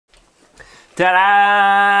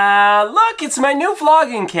Ta-da! Look, it's my new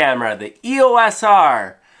vlogging camera, the EOS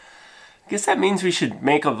R. I guess that means we should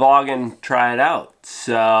make a vlog and try it out.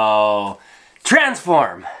 So,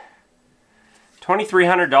 transform!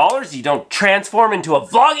 $2,300? You don't transform into a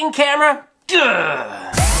vlogging camera?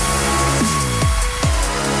 Duh!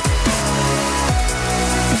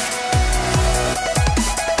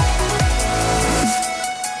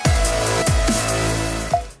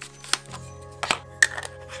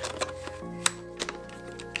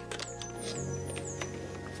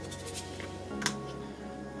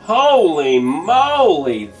 Holy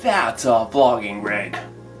moly, that's a vlogging rig.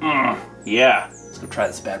 Yeah, let's go try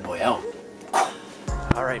this bad boy out.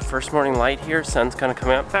 All right, first morning light here, sun's kind of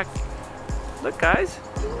coming up. In fact, look guys,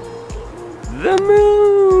 the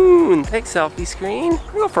moon. Take selfie screen.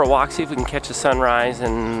 We'll go for a walk, see if we can catch a sunrise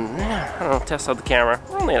and, I don't know, test out the camera.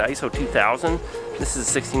 We're only at ISO 2000. This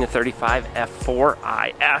is a 16-35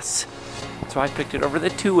 f4 IS. So I picked it over the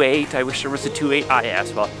 2.8. I wish there was a 2.8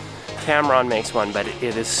 IS. Well, Tamron makes one, but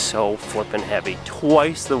it is so flippin' heavy.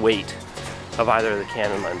 Twice the weight of either of the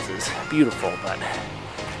Canon lenses. Beautiful, but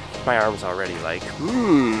my arm's already like,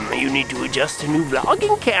 you need to adjust a new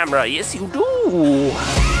vlogging camera. Yes, you do.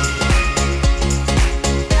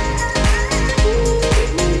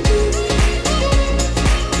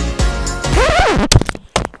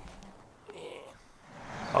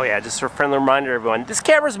 Oh yeah, just a friendly reminder everyone, this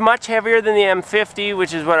camera's much heavier than the M50,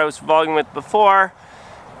 which is what I was vlogging with before.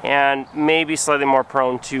 And maybe slightly more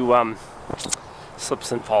prone to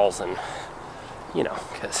slips and falls, and you know,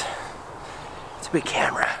 because it's a big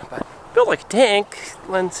camera, but built like a tank.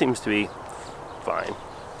 Lens seems to be fine.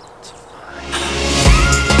 It's fine.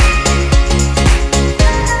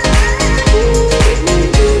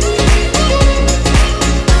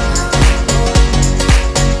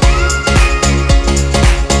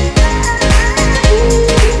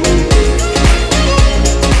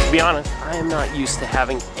 To be honest, I am not used to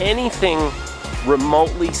having anything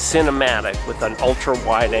remotely cinematic with an ultra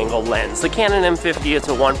wide angle lens. The Canon M50 is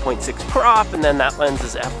a 1.6 crop, and then that lens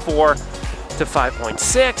is f4 to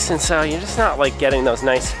 5.6, and so you're just not like getting those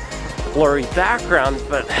nice blurry backgrounds,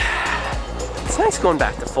 but it's nice going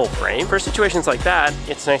back to full frame. For situations like that,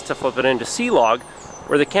 it's nice to flip it into C-Log,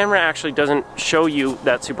 where the camera actually doesn't show you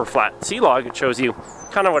that super flat C-Log. It shows you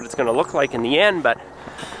kind of what it's going to look like in the end, but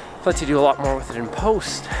lets you do a lot more with it in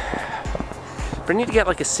post. But I need to get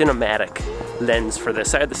like a cinematic lens for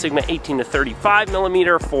this. I had the Sigma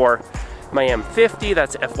 18-35mm for my M50.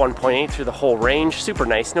 That's f1.8 through the whole range. Super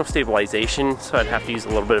nice, no stabilization, so I'd have to use a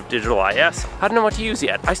little bit of digital IS. I don't know what to use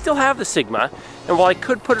yet. I still have the Sigma, and while I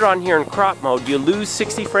could put it on here in crop mode, you lose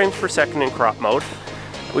 60 frames per second in crop mode,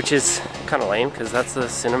 which is kind of lame because that's the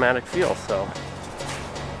cinematic feel, so.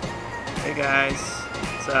 Hey guys.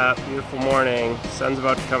 What's up? Beautiful morning. Sun's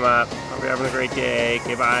about to come up. Hope you're having a great day.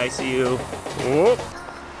 Okay, bye. See you. Whoop.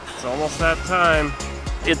 It's almost that time.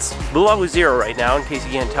 It's below zero right now, in case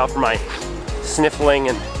you can't tell from my sniffling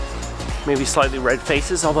and maybe slightly red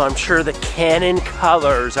faces, although I'm sure the Canon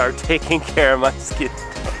colors are taking care of my skin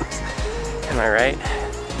tones. Am I right?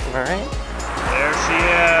 Am I right? There she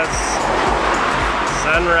is.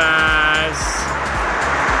 Sunrise.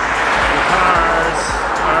 And cars.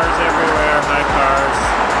 Cars everywhere, hi cars.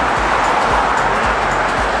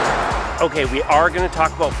 Okay, we are going to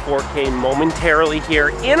talk about 4K momentarily here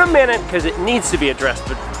in a minute because it needs to be addressed,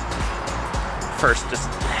 but first, just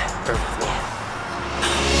bear with me.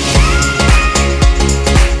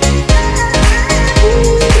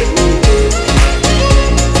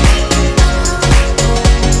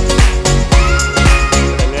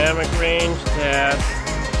 Dynamic range test.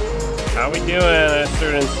 How we doing? I threw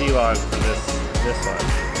it in C-Log for this one.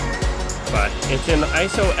 But it's in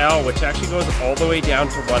ISO L, which actually goes all the way down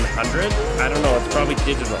to 100. I don't know, it's probably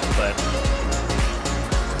digital, but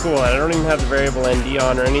it's cool. And I don't even have the variable ND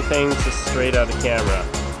on or anything, it's just straight out of camera.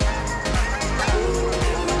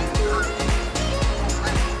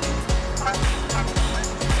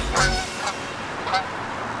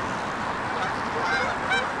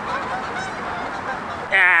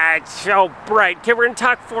 Ah, it's so bright. Okay, we're gonna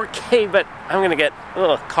talk 4K, but I'm gonna get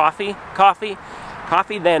coffee,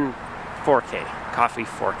 then 4K. Coffee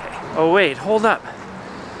 4K. Oh wait, hold up.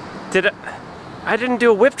 I didn't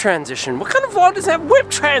do a whip transition. What kind of vlog does have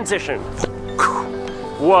whip transition?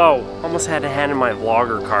 Whoa, almost had to hand in my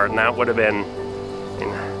vlogger card and that would have been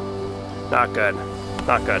not good.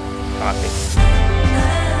 Not good. Coffee.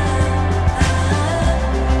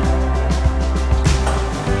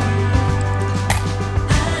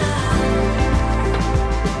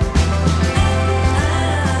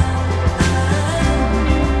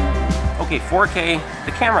 Okay, 4K,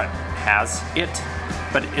 the camera has it,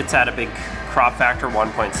 but it's at a big crop factor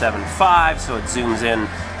 1.75, so it zooms in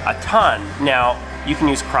a ton. Now, you can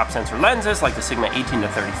use crop sensor lenses like the Sigma 18 to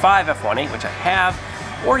 35 f1.8, which I have,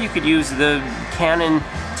 or you could use the Canon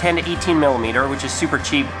 10 to 18 millimeter, which is super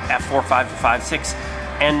cheap, f4.5 to 5.6,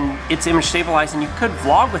 and it's image stabilized, and you could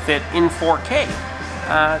vlog with it in 4K.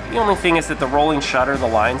 The only thing is that the rolling shutter, the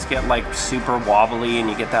lines get like super wobbly, and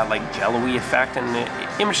you get that like jello-y effect, and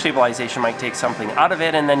the image stabilization might take something out of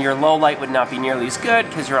it, and then your low light would not be nearly as good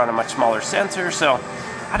because you're on a much smaller sensor. So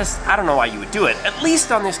I don't know why you would do it. At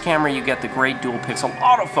least on this camera you get the great dual pixel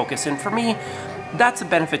autofocus, and for me that's a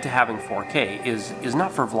benefit to having 4K, is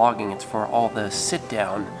not for vlogging, it's for all the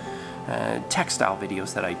sit-down textile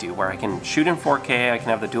videos that I do, where I can shoot in 4K, I can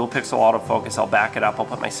have the dual pixel autofocus, I'll back it up, I'll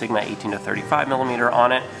put my Sigma 18 to 35 millimeter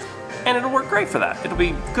on it, and it'll work great for that. It'll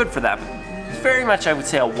be good for that. But it's very much, I would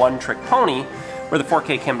say, a one-trick pony. Where the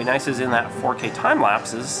 4K can be nice is in that 4K time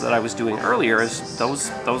lapses that I was doing earlier, is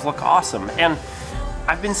those look awesome. And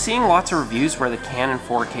I've been seeing lots of reviews where the Canon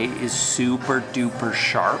 4K is super duper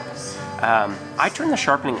sharp. I turn the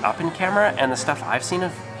sharpening up in camera, and the stuff I've seen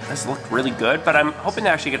has looked really good, but I'm hoping to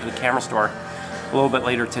actually get to the camera store a little bit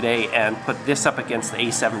later today and put this up against the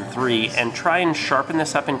A7 III and try and sharpen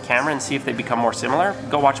this up in camera and see if they become more similar.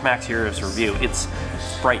 Go watch Max Hero's review. It's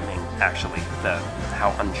frightening, actually,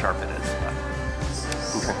 how unsharp it is. But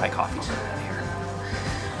I'm gonna drink my coffee so out of here.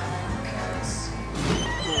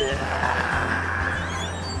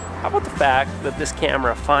 How about the fact that this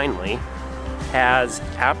camera finally has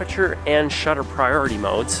aperture and shutter priority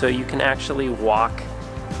mode, so you can actually walk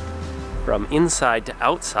from inside to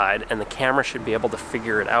outside and the camera should be able to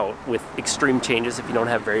figure it out with extreme changes if you don't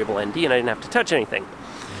have variable ND, and I didn't have to touch anything.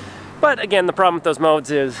 But again, the problem with those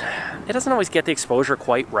modes is it doesn't always get the exposure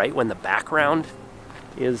quite right when the background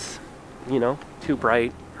is, you know, too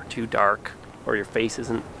bright or too dark, or your face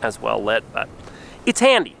isn't as well lit, but it's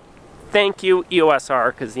handy. Thank you, EOS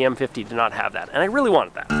R, because the M50 did not have that, and I really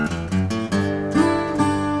wanted that.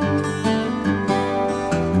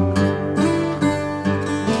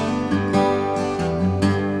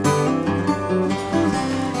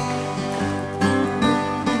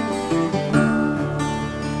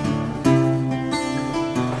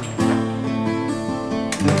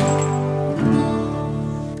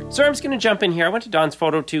 So I'm just going to jump in here. I went to Don's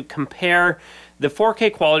Photo to compare the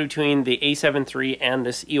 4K quality between the A7 III and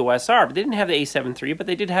this EOS R. But they didn't have the A7 III, but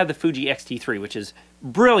they did have the Fuji X-T3, which is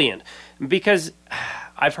brilliant, because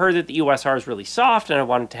I've heard that the EOS R is really soft and I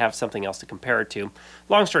wanted to have something else to compare it to.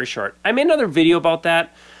 Long story short, I made another video about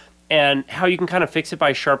that and how you can kind of fix it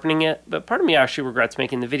by sharpening it, but part of me actually regrets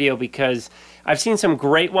making the video because I've seen some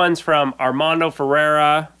great ones from Armando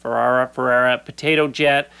Ferreira, Potato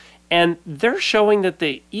Jet, and they're showing that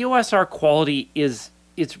the EOS R quality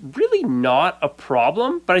it's really not a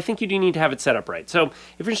problem, but I think you do need to have it set up right. So if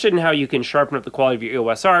you're interested in how you can sharpen up the quality of your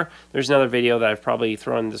EOS R, there's another video that I've probably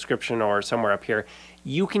thrown in the description or somewhere up here.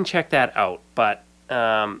 You can check that out, but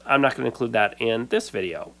I'm not going to include that in this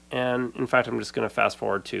video. And in fact, I'm just going to fast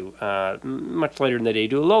forward to much later in the day,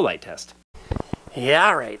 do a low light test.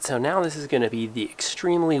 Yeah, right. So now this is going to be the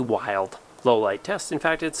extremely wild low light test. In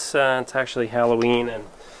fact, it's actually Halloween, and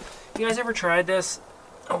you guys ever tried this?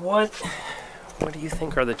 What do you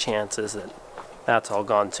think are the chances that that's all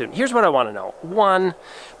gone soon? Here's what I want to know. One,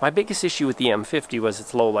 my biggest issue with the M50 was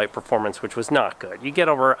its low light performance, which was not good. You get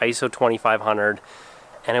over ISO 2500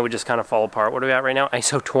 and it would just kind of fall apart. What are we at right now?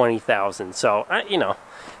 ISO 20,000. So, you know,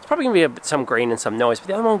 it's probably going to be some grain and some noise, but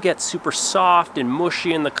the other one will get super soft and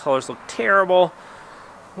mushy and the colors look terrible.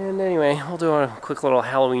 And anyway, we'll do a quick little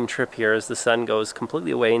Halloween trip here as the sun goes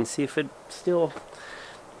completely away and see if it still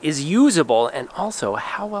is usable, and also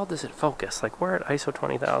how well does it focus? Like, we're at ISO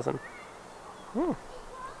 20,000.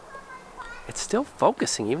 It's still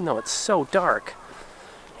focusing even though it's so dark.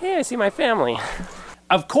 Hey, I see my family.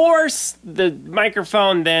 Of course, the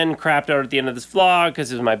microphone then crapped out at the end of this vlog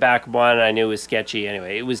because it was my backup one and I knew it was sketchy.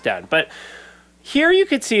 Anyway, it was done. But here you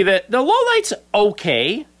could see that the low light's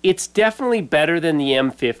okay. It's definitely better than the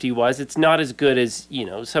M50 was. It's not as good as, you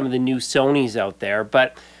know, some of the new Sonys out there,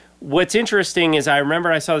 but what's interesting is I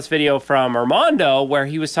remember I saw this video from Armando where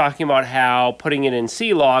he was talking about how putting it in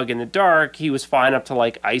C-Log in the dark, he was fine up to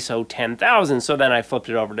like ISO 10,000. So then I flipped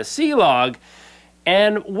it over to C-Log,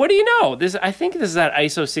 and what do you know? I think this is at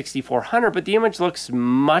ISO 6400, but the image looks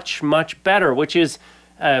much, much better, which is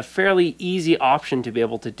a fairly easy option to be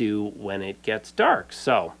able to do when it gets dark.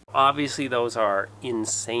 So obviously those are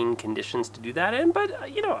insane conditions to do that in,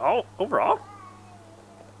 but you know, overall,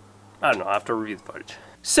 I don't know, I'll have to review the footage.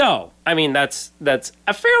 So, I mean, that's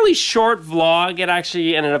a fairly short vlog. It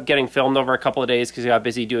actually ended up getting filmed over a couple of days because I got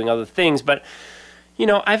busy doing other things. But You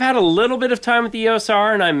know, I've had a little bit of time with the EOS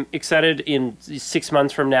R, and I'm excited in 6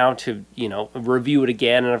 months from now to, you know, review it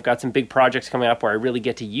again, and I've got some big projects coming up where I really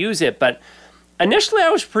get to use it. But initially I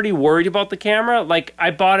was pretty worried about the camera. Like, I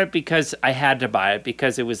bought it because I had to buy it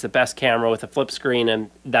because it was the best camera with a flip screen, and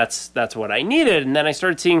that's what I needed. And then I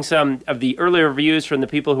started seeing some of the earlier reviews from the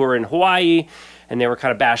people who were in Hawaii, and they were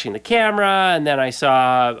kind of bashing the camera. And then I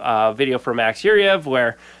saw a video from Max Yuryev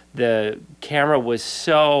where the camera was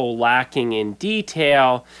so lacking in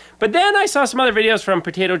detail. But then I saw some other videos from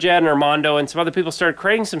Potato Jet and Armando, and some other people started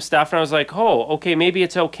creating some stuff, and I was like, oh, okay, maybe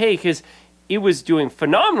it's okay, because it was doing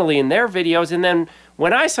phenomenally in their videos. And then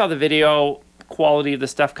when I saw the video quality of the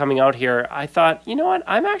stuff coming out here, I thought, you know what,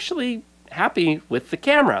 I'm actually happy with the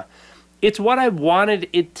camera. It's what I wanted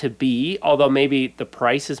it to be, although maybe the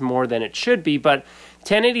price is more than it should be, but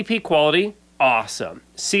 1080p quality, awesome.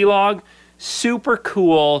 C-Log, super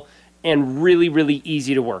cool, and really, really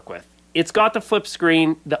easy to work with. It's got the flip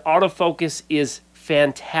screen. The autofocus is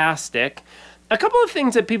fantastic. A couple of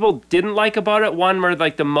things that people didn't like about it. One were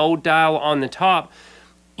like the mode dial on the top.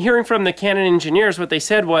 Hearing from the Canon engineers, what they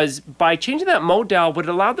said was by changing that mode dial, what it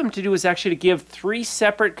allowed them to do is actually to give 3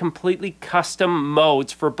 separate completely custom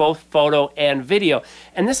modes for both photo and video.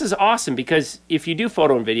 And this is awesome because if you do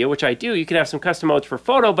photo and video, which I do, you can have some custom modes for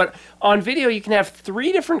photo, but on video you can have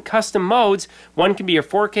 3 different custom modes. One can be your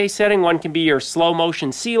 4K setting, one can be your slow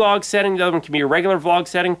motion C-Log setting, the other one can be your regular vlog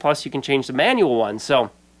setting, plus you can change the manual one. So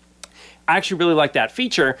I actually really like that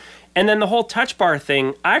feature. And then the whole touch bar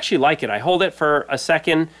thing, I actually like it. I hold it for a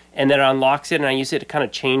second and then it unlocks it, and I use it to kind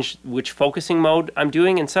of change which focusing mode I'm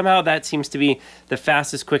doing. And somehow that seems to be the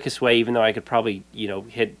fastest, quickest way, even though I could probably, you know,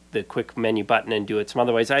 hit the quick menu button and do it some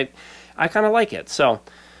other ways. I kind of like it. So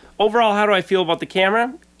overall, how do I feel about the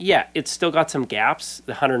camera? Yeah, it's still got some gaps,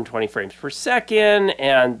 the 120 frames per second,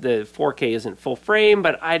 and the 4K isn't full frame,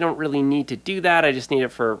 but I don't really need to do that. I just need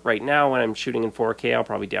it for right now when I'm shooting in 4K. I'll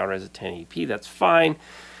probably downres at 1080p, that's fine.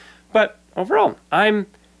 But overall, I'm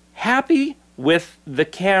happy with the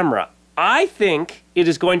camera. I think it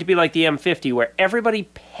is going to be like the M50, where everybody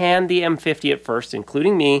panned the M50 at first,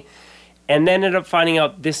 including me, and then ended up finding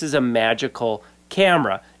out this is a magical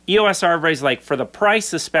camera. EOS R, everybody's like, for the price,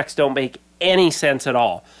 the specs don't make any sense at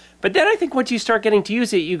all. But then I think once you start getting to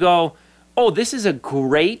use it, you go, oh, this is a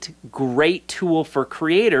great, great tool for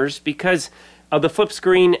creators because of the flip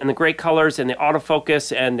screen and the great colors and the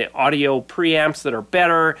autofocus and the audio preamps that are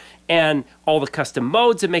better and all the custom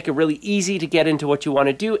modes that make it really easy to get into what you want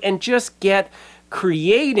to do and just get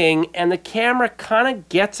creating, and the camera kind of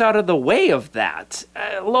gets out of the way of that.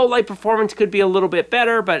 Low light performance could be a little bit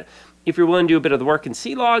better, but if you're willing to do a bit of the work in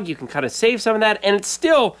C-Log, you can kind of save some of that, and it's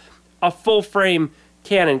still a full frame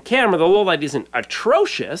Canon camera. The low light isn't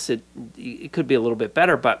atrocious. It could be a little bit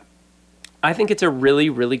better, but I think it's a really,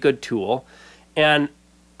 really good tool. And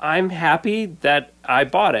I'm happy that I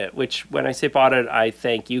bought it, which when I say bought it, I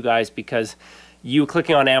thank you guys because you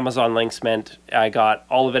clicking on Amazon links meant I got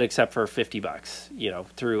all of it except for 50 bucks, you know,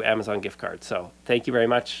 through Amazon gift card. So thank you very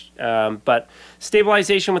much. But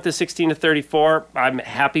stabilization with the 16-34, I'm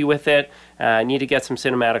happy with it. I need to get some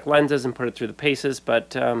cinematic lenses and put it through the paces,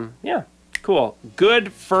 but yeah, cool.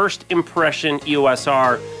 Good first impression EOS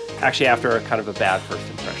R, actually after a kind of a bad first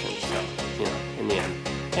impression. So, you know, in the end,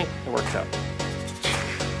 hey, it works out.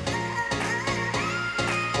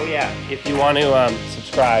 Oh yeah, if you want to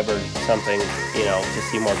subscribe or something, you know, to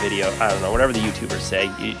see more video, I don't know, whatever the YouTubers say,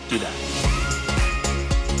 you do that.